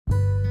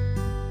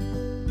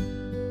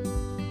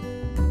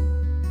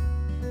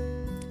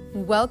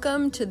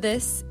Welcome to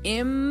this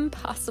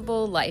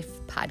Impossible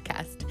Life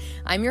podcast.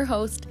 I'm your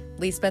host,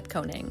 Lisbeth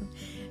Koning.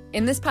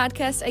 In this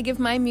podcast, I give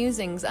my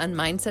musings on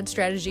mindset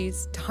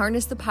strategies to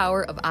harness the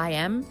power of I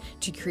am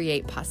to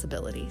create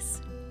possibilities.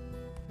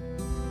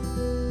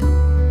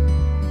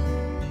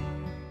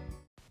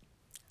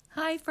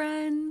 Hi,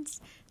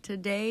 friends.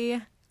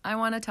 Today, I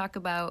want to talk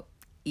about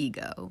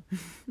ego.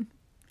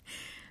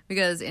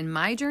 Because in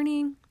my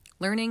journey,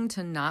 learning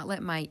to not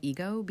let my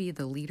ego be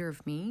the leader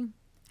of me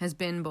has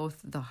been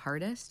both the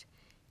hardest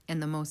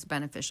and the most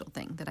beneficial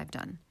thing that I've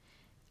done.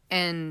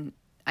 And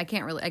I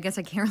can't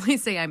really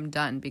say I'm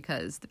done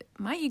because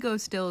my ego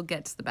still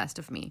gets the best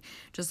of me,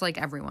 just like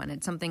everyone.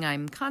 It's something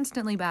I'm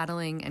constantly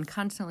battling and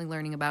constantly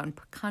learning about and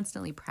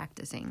constantly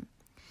practicing.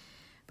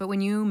 But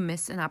when you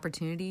miss an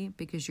opportunity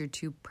because you're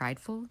too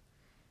prideful,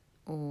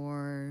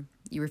 or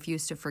you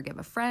refuse to forgive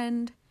a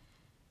friend,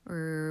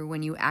 or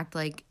when you act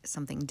like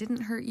something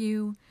didn't hurt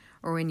you,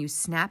 or when you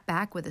snap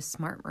back with a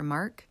smart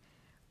remark,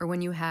 or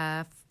when you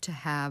have to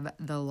have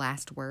the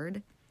last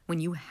word, when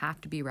you have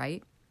to be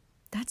right,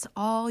 that's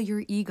all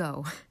your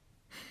ego.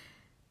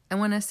 And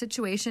when a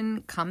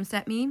situation comes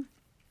at me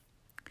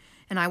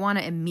and I want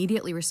to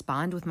immediately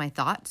respond with my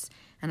thoughts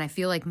and I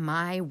feel like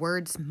my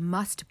words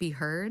must be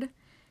heard,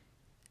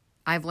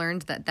 I've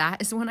learned that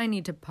is when I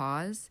need to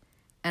pause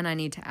and I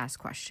need to ask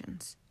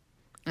questions.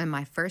 And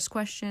my first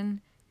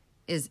question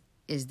is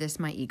this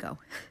my ego?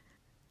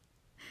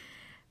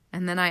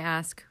 And then I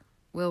ask,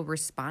 will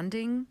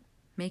responding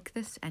make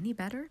this any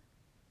better?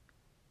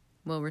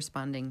 Will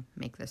responding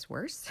make this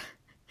worse?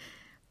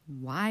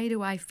 Why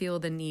do I feel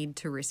the need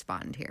to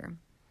respond here?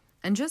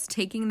 And just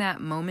taking that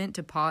moment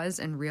to pause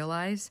and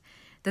realize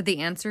that the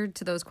answer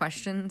to those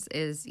questions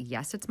is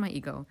yes, it's my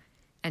ego,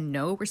 and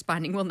no,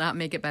 responding will not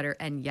make it better,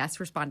 and yes,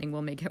 responding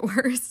will make it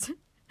worse,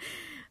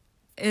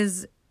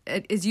 is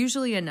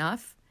usually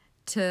enough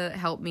to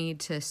help me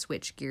to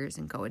switch gears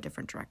and go a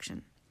different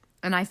direction.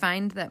 And I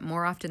find that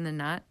more often than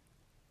not,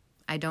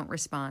 I don't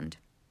respond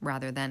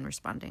rather than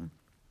responding.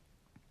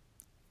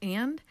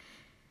 And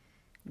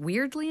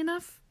weirdly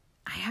enough,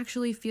 I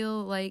actually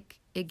feel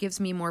like it gives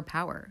me more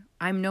power.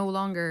 I'm no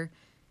longer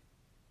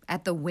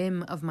at the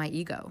whim of my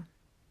ego.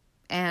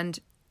 And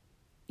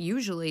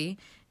usually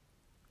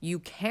you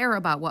care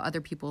about what other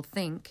people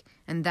think,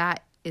 and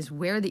that is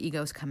where the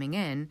ego's coming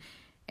in.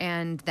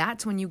 And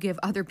that's when you give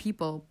other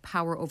people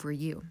power over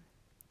you.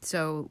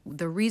 So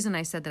the reason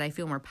I said that I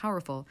feel more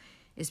powerful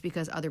is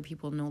because other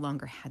people no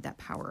longer had that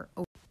power.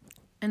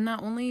 And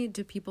not only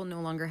do people no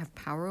longer have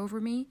power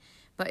over me,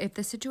 but if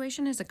the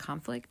situation is a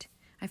conflict,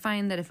 I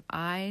find that if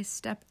I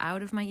step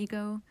out of my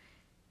ego,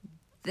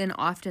 then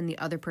often the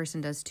other person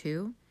does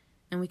too.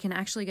 And we can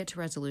actually get to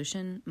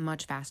resolution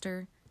much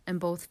faster and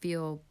both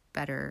feel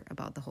better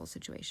about the whole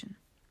situation.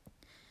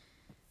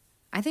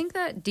 I think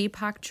that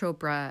Deepak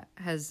Chopra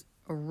has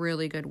a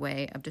really good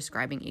way of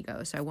describing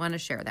ego, so I want to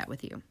share that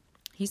with you.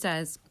 He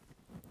says,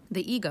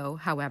 the ego,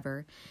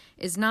 however,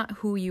 is not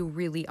who you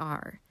really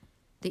are.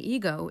 The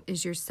ego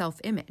is your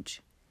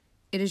self-image.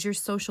 It is your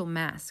social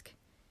mask.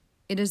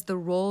 It is the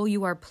role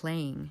you are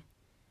playing.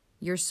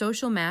 Your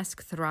social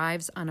mask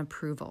thrives on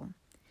approval.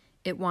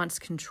 It wants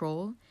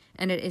control,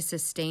 and it is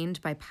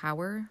sustained by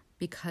power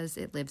because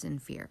it lives in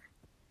fear.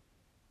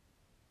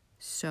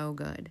 So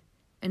good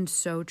and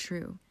so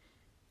true.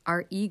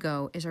 Our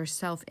ego is our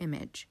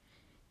self-image.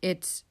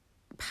 It's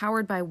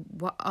powered by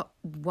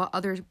what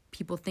other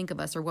people think of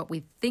us or what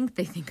we think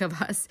they think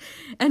of us.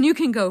 And you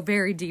can go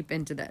very deep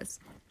into this.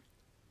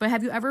 But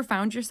have you ever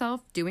found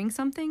yourself doing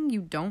something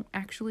you don't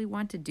actually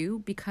want to do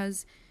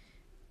because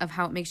of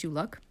how it makes you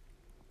look?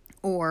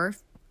 Or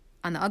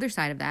on the other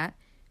side of that,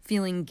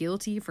 feeling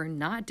guilty for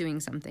not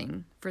doing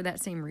something for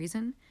that same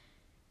reason?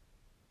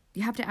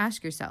 You have to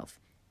ask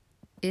yourself,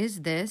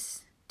 is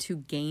this to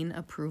gain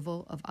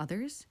approval of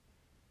others?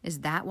 Is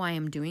that why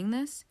I'm doing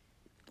this?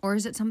 Or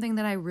is it something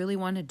that I really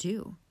want to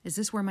do? Is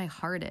this where my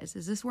heart is?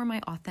 Is this where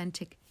my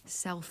authentic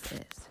self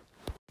is?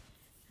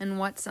 And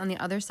what's on the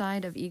other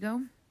side of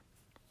ego?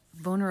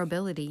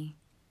 Vulnerability,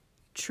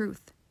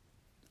 truth,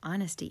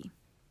 honesty,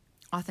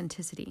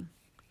 authenticity.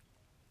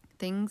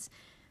 Things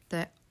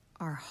that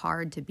are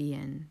hard to be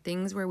in.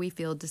 Things where we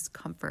feel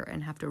discomfort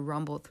and have to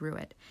rumble through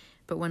it.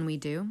 But when we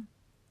do,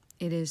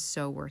 it is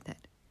so worth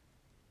it.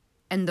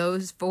 And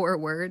those 4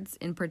 words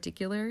in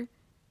particular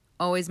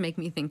always make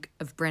me think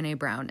of Brené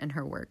Brown and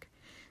her work.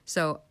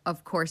 So,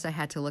 of course, I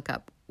had to look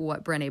up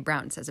what Brené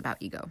Brown says about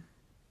ego.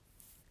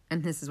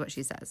 And this is what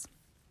she says.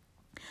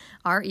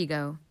 Our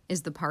ego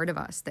is the part of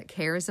us that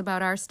cares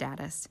about our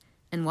status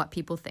and what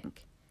people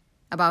think,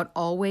 about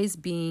always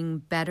being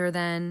better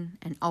than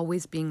and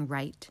always being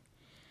right.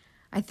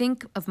 I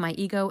think of my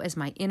ego as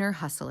my inner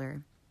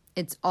hustler.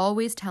 It's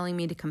always telling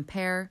me to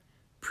compare,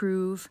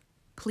 prove,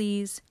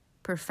 please,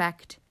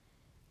 perfect,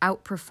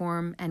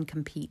 outperform, and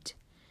compete.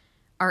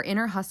 Our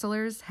inner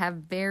hustlers have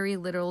very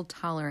little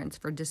tolerance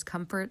for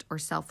discomfort or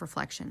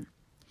self-reflection.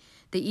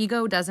 The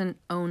ego doesn't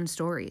own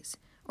stories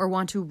or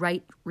want to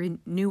write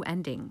new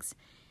endings.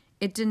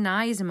 It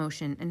denies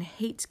emotion and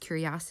hates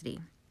curiosity.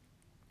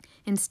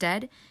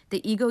 Instead,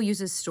 the ego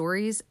uses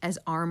stories as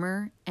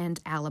armor and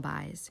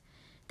alibis.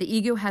 The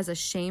ego has a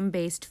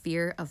shame-based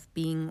fear of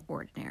being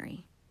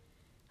ordinary.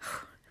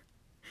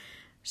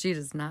 She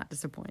does not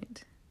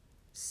disappoint.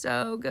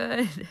 So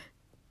good.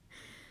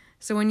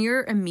 So when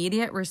your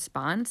immediate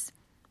response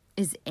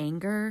is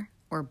anger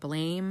or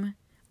blame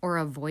or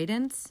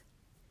avoidance,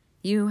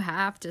 you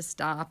have to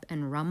stop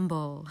and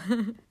rumble.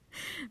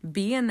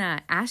 Be in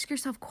that. Ask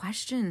yourself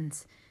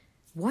questions.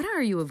 What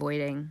are you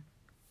avoiding?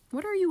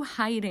 What are you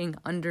hiding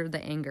under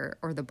the anger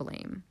or the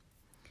blame?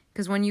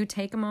 Because when you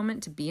take a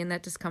moment to be in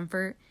that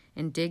discomfort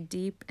and dig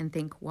deep and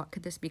think, what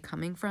could this be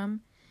coming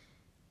from?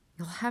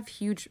 You'll have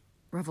huge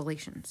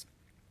revelations.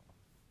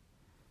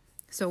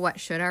 So what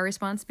should our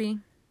response be?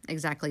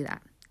 Exactly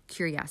that.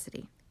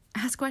 Curiosity.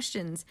 Ask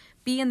questions.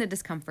 Be in the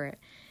discomfort.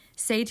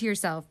 Say to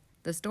yourself,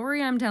 the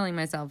story I'm telling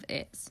myself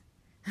is.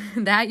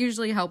 That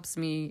usually helps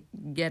me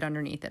get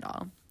underneath it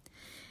all.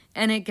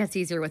 And it gets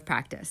easier with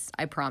practice,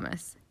 I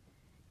promise.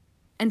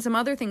 And some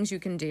other things you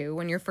can do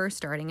when you're first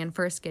starting and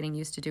first getting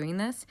used to doing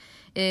this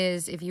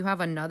is if you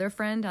have another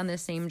friend on the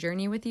same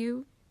journey with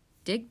you,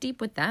 dig deep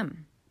with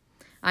them.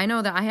 I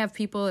know that I have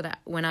people that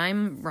when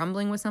I'm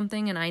rumbling with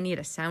something and I need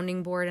a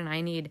sounding board and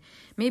I need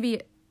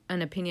maybe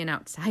an opinion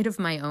outside of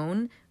my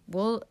own,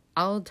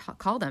 I'll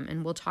call them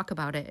and we'll talk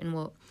about it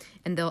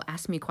and they'll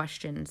ask me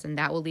questions and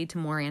that will lead to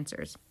more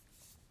answers.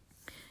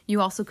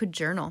 You also could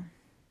journal.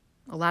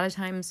 A lot of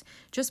times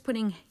just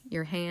putting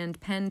your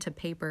pen to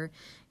paper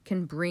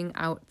can bring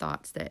out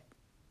thoughts that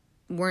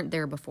weren't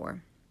there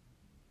before.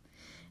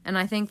 And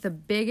I think the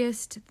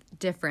biggest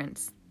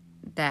difference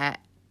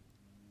that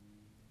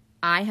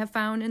I have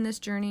found in this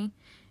journey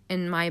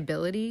in my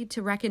ability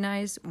to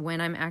recognize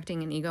when I'm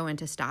acting in ego and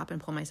to stop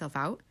and pull myself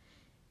out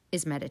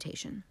is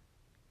meditation.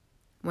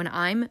 When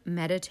I'm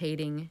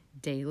meditating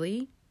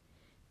daily,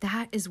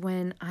 that is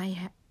when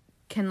I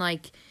can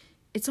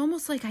it's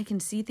almost like I can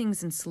see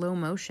things in slow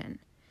motion.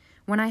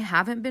 When I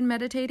haven't been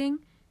meditating,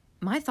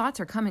 my thoughts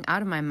are coming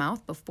out of my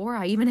mouth before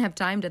I even have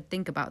time to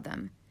think about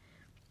them.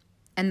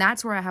 And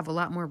that's where I have a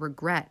lot more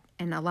regret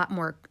and a lot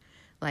more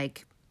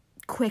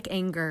quick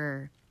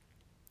anger.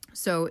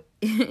 So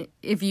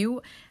if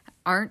you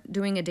aren't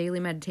doing a daily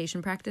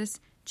meditation practice,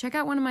 check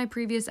out one of my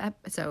previous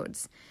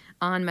episodes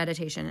on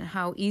meditation and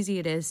how easy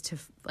it is to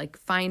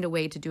find a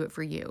way to do it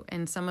for you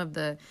and some of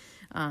the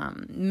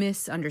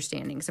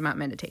misunderstandings about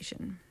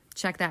meditation.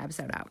 Check that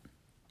episode out.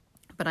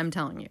 But I'm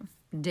telling you,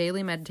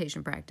 daily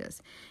meditation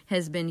practice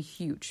has been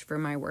huge for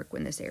my work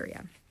in this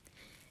area.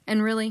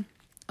 And really,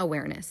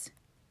 awareness.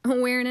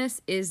 Awareness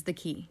is the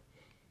key.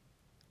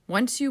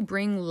 Once you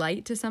bring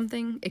light to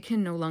something, it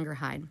can no longer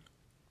hide.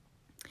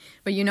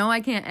 But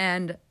I can't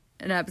end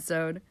an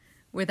episode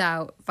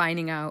without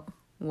finding out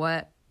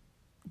what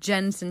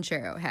Jen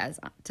Sincero has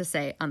to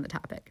say on the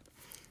topic.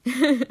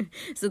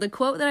 So the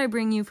quote that I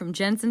bring you from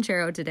Jen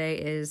Sincero today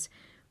is,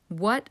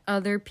 "What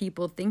other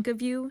people think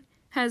of you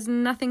has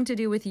nothing to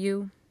do with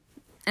you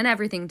and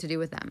everything to do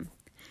with them."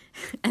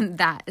 And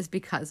that is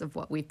because of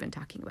what we've been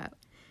talking about,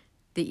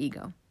 the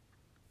ego.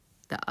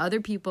 The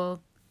other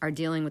people are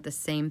dealing with the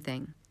same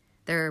thing.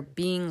 They're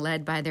being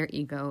led by their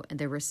ego and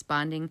they're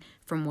responding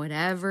from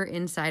whatever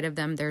inside of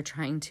them they're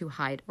trying to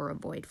hide or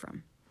avoid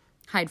from.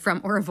 Hide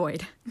from or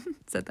avoid.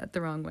 Said that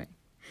the wrong way.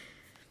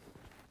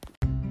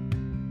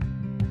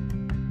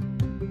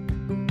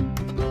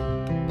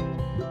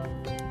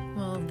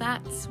 Well,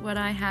 that's what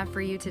I have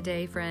for you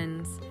today,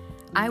 friends.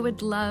 I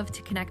would love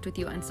to connect with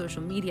you on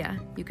social media.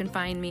 You can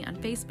find me on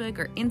Facebook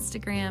or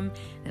Instagram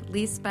at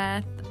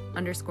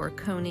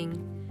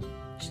Lisbeth_Koning.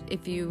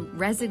 If you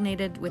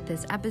resonated with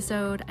this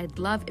episode, I'd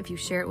love if you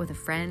share it with a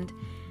friend.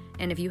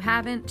 And if you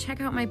haven't, check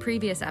out my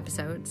previous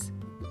episodes.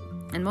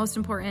 And most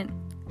important,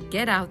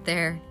 get out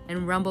there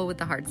and rumble with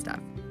the hard stuff.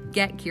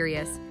 Get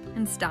curious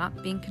and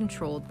stop being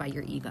controlled by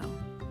your ego.